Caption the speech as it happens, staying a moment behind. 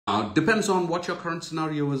Depends on what your current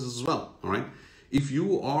scenario is as well, all right? If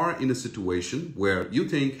you are in a situation where you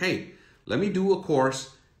think, hey, let me do a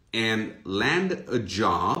course and land a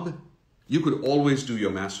job, you could always do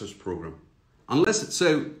your master's program. Unless it's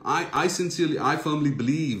so, I firmly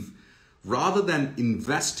believe rather than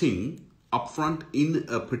investing upfront in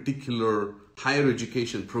a particular higher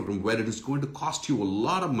education program where it is going to cost you a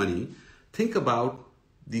lot of money, think about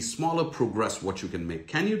the smaller progress what you can make.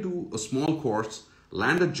 Can you do a small course,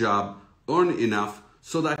 land a job, earn enough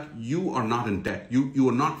so that you are not in debt? You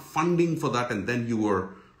are not funding for that and then you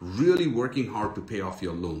are really working hard to pay off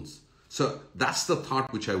your loans. So that's the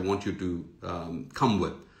thought which I want you to come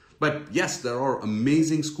with. But yes, there are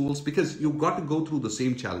amazing schools because you've got to go through the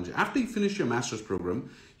same challenge. After you finish your master's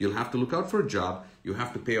program, you'll have to look out for a job. You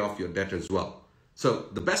have to pay off your debt as well. So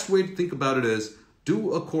the best way to think about it is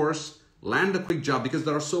do a course, land a quick job, because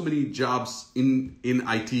there are so many jobs in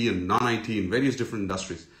IT and non-IT in various different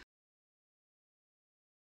industries.